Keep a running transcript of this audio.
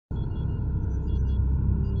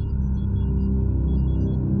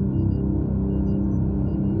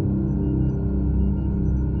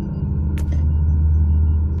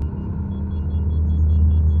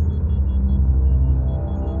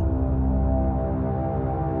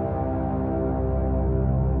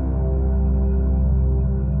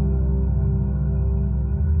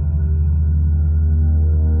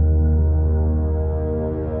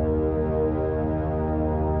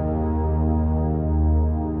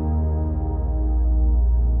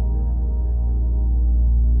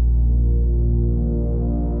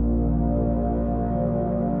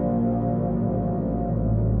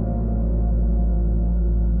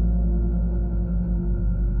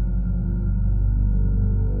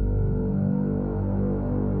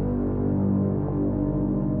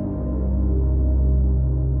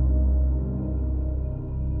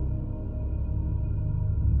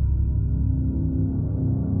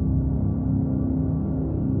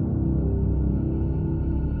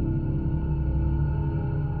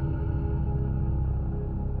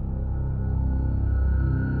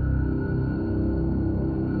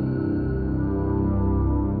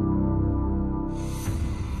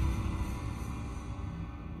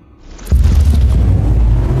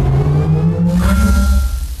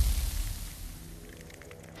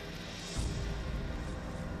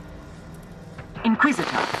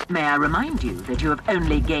May I remind you that you have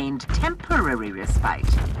only gained temporary respite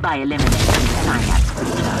by eliminating the synapse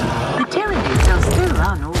creature. The tyrannies are still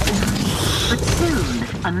unorganized, but soon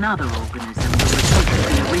another organism will replace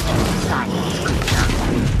the original synapse creature.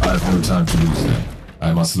 I have no time to lose then.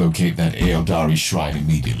 I must locate that Aeldari Shrine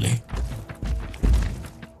immediately.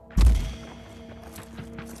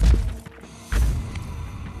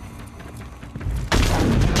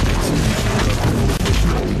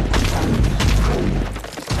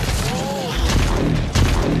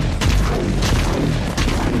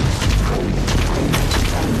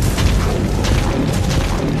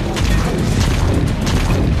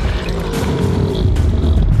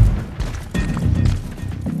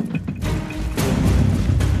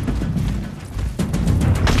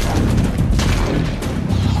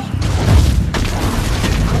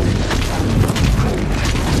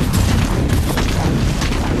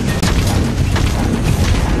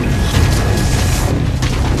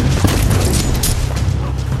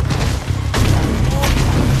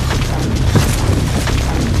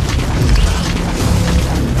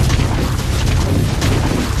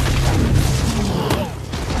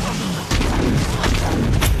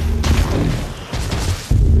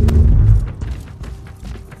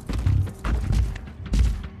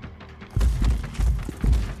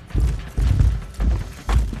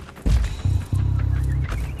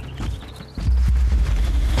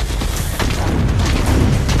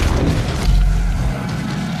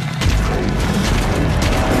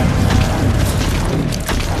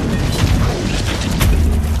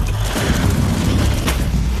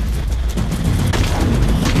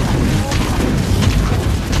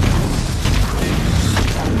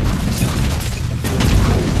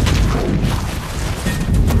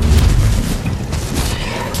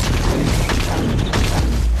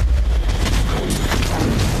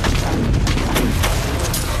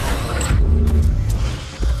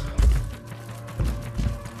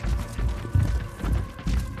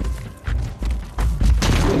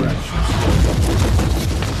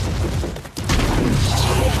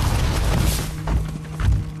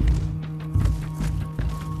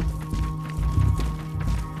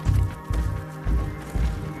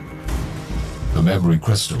 Memory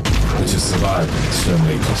crystal, which has survived the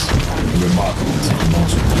exterminators, a remarkable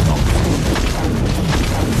technological phenomenon.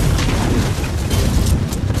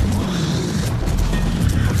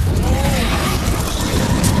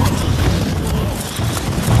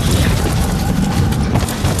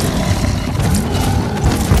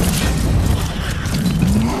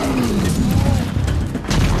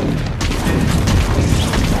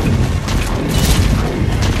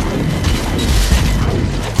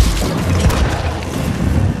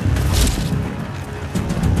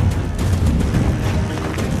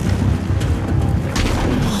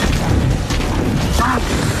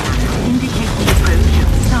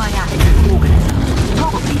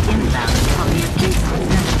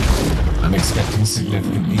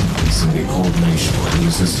 Significant increase in the coordination and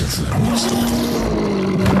resistance levels.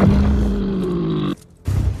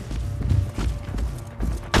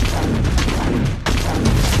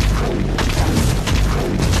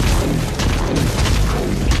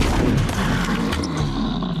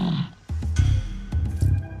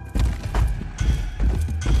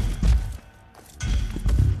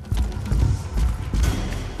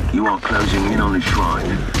 You are closing in on the shrine.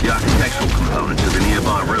 The architectural components of the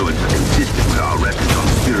nearby ruins are consistent with our records on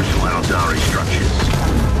spiritual Aeldari structures.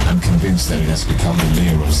 I'm convinced that it has become the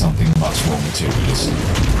lair of something much more materialistic.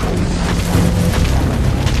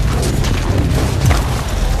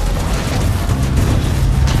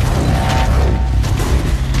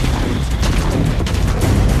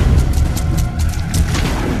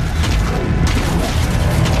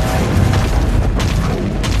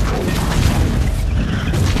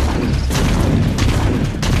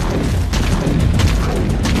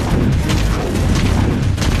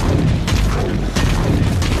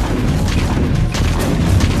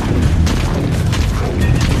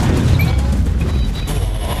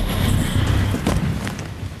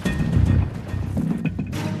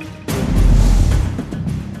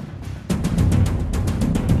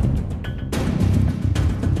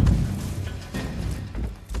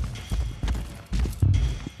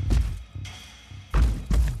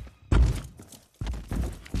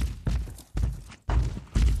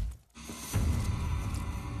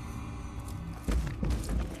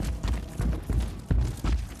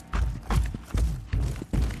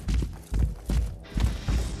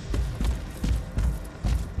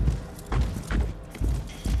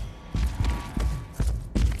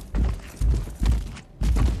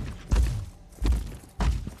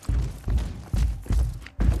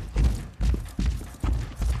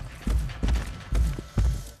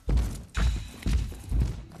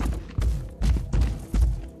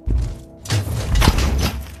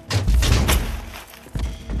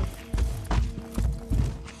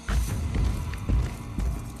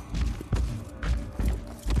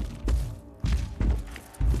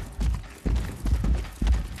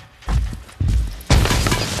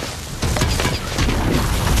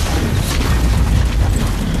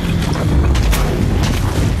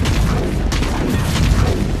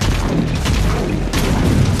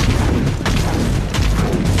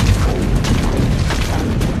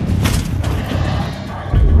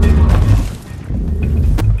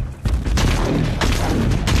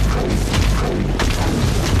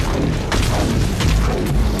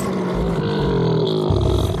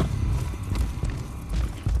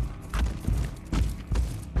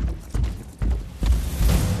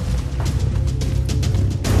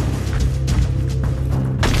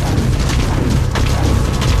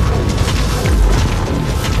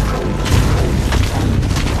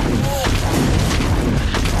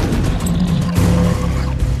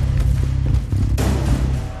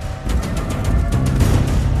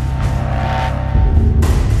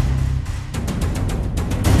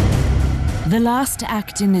 last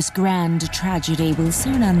act in this grand tragedy will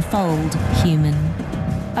soon unfold, human.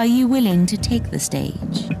 Are you willing to take the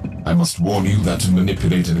stage? I must warn you that to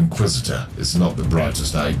manipulate an Inquisitor is not the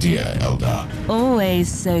brightest idea, Eldar. Always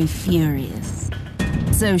so furious.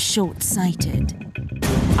 So short-sighted.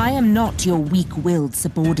 I am not your weak-willed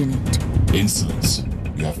subordinate. Insolence.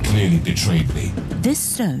 You have clearly betrayed me. This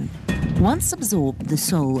stone once absorbed the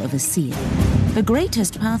soul of a seer, the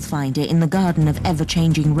greatest pathfinder in the garden of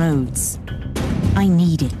ever-changing roads. I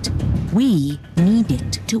need it. We need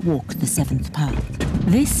it to walk the seventh path.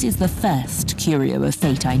 This is the first curio of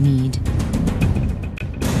fate I need.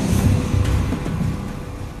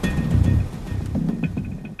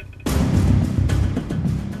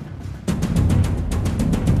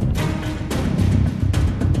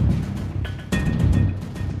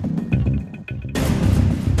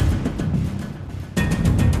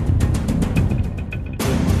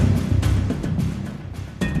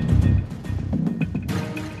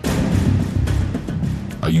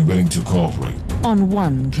 Are you willing to cooperate? On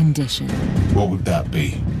one condition. What would that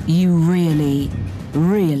be? You really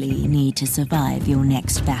need to survive your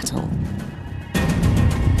next battle.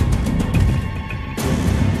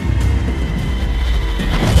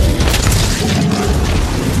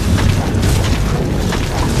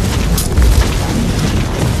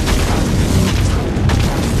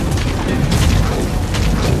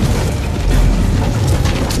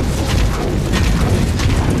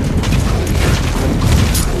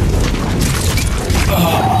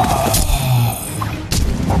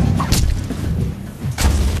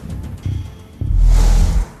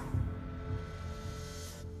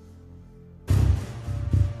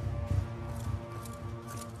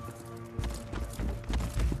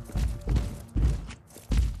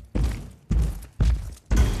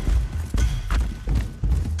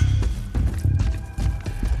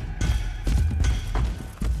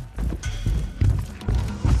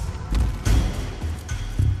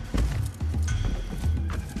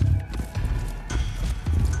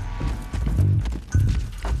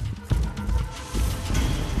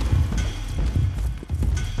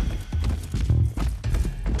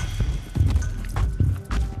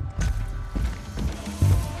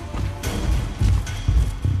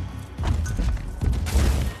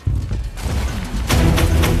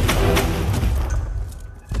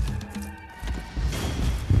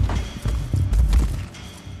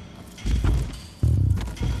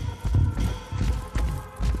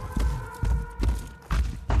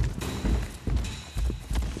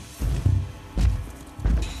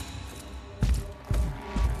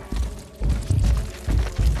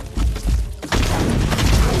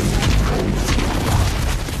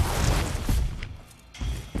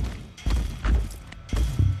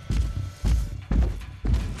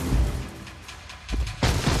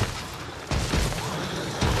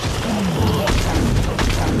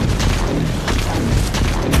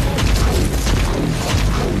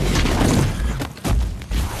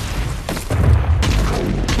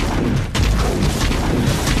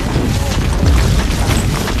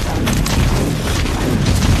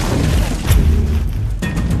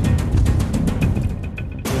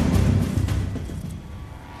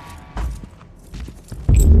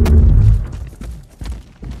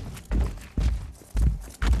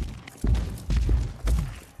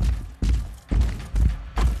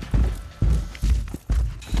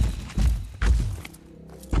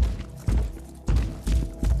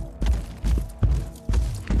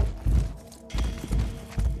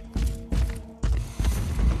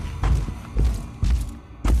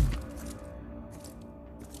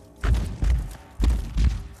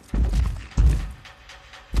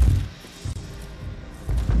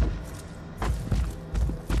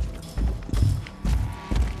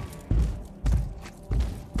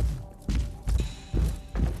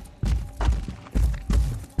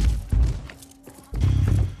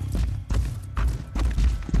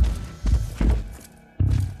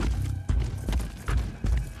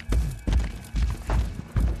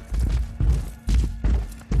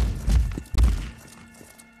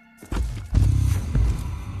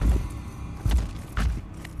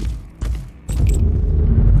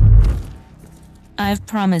 I've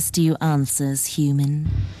promised you answers, human.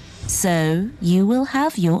 So, you will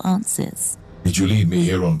have your answers. Did you lead me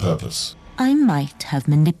here on purpose? I might have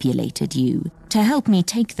manipulated you to help me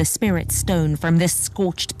take the spirit stone from this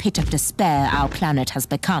scorched pit of despair our planet has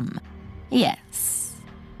become. Yes.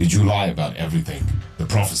 Did you lie about everything? The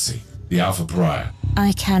prophecy, the Alpha Pariah?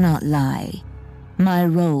 I cannot lie. My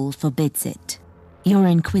role forbids it. Your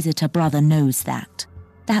Inquisitor brother knows that.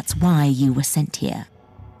 That's why you were sent here.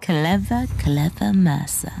 Clever, clever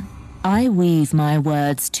Mercer. I weave my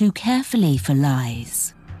words too carefully for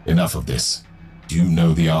lies. Enough of this. Do you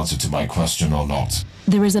know the answer to my question or not?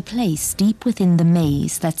 There is a place deep within the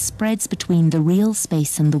maze that spreads between the real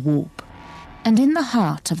space and the warp. And in the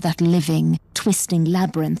heart of that living, twisting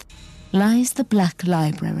labyrinth lies the Black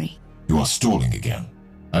Library. You are stalling again.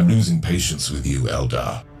 I'm losing patience with you,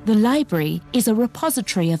 Eldar. The library is a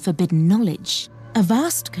repository of forbidden knowledge, a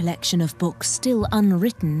vast collection of books still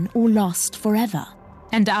unwritten or lost forever.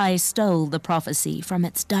 And I stole the prophecy from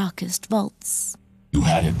its darkest vaults. You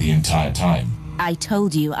had it the entire time. I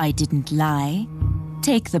told you I didn't lie.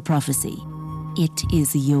 Take the prophecy. It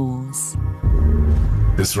is yours.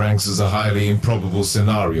 This ranks as a highly improbable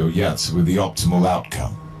scenario, yet with the optimal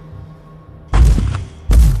outcome.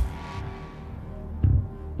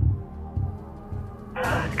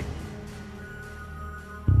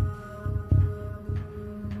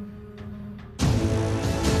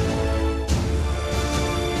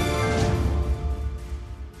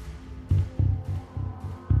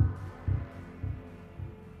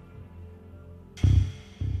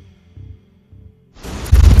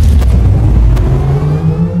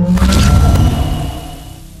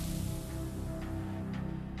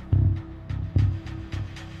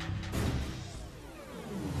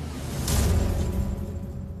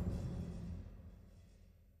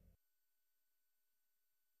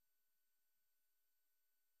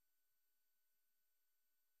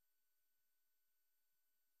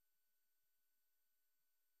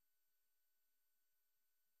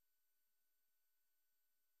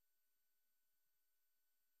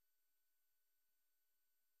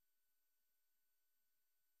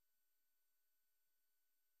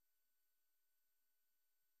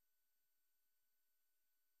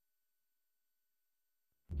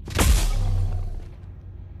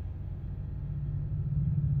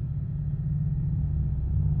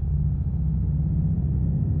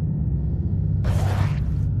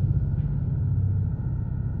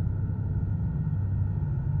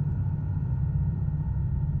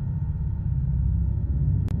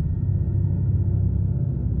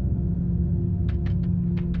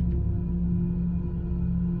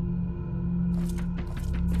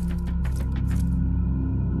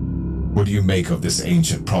 What do you make of this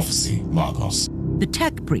ancient prophecy, Margos? The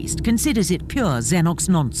tech priest considers it pure Xenox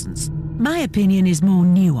nonsense. My opinion is more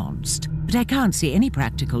nuanced, but I can't see any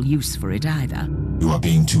practical use for it either. You are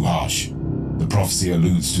being too harsh. The prophecy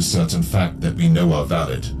alludes to certain facts that we know are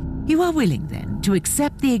valid. You are willing, then, to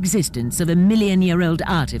accept the existence of a million-year-old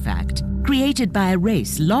artifact created by a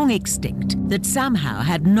race long extinct that somehow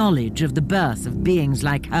had knowledge of the birth of beings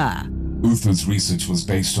like her? Uther's research was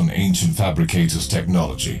based on ancient fabricators'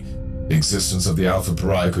 technology. The existence of the Alpha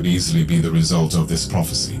Pariah could easily be the result of this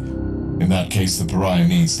prophecy. In that case, the Pariah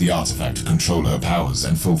needs the artifact to control her powers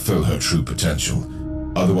and fulfill her true potential.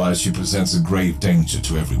 Otherwise, she presents a grave danger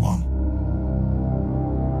to everyone.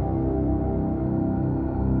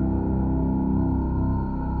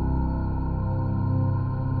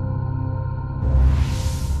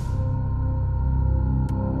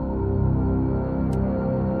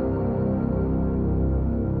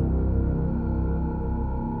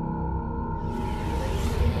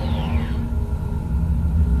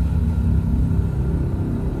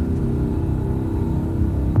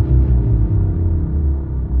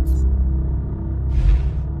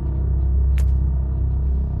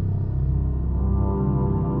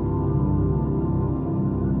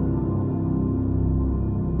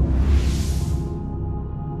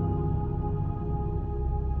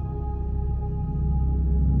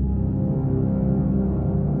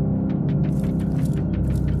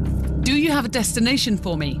 Have a destination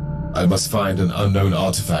for me? I must find an unknown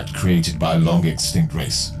artifact created by a long-extinct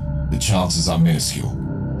race. The chances are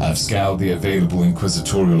minuscule. I have scoured the available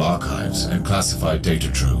inquisitorial archives and classified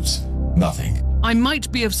data troves. Nothing. I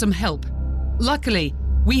might be of some help. Luckily,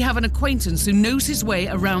 we have an acquaintance who knows his way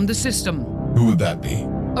around the system. Who would that be?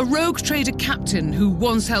 A rogue trader captain who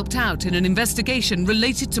once helped out in an investigation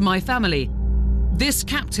related to my family. This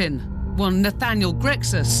captain, one Nathaniel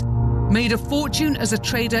Grexus, made a fortune as a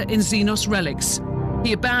trader in Xenos relics.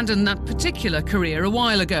 He abandoned that particular career a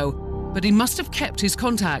while ago, but he must have kept his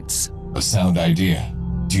contacts. A sound idea.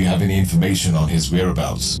 Do you have any information on his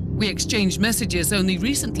whereabouts? We exchanged messages only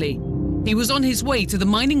recently. He was on his way to the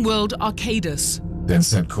mining world Arcadus. Then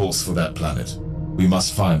set course for that planet. We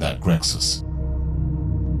must find that Grexus.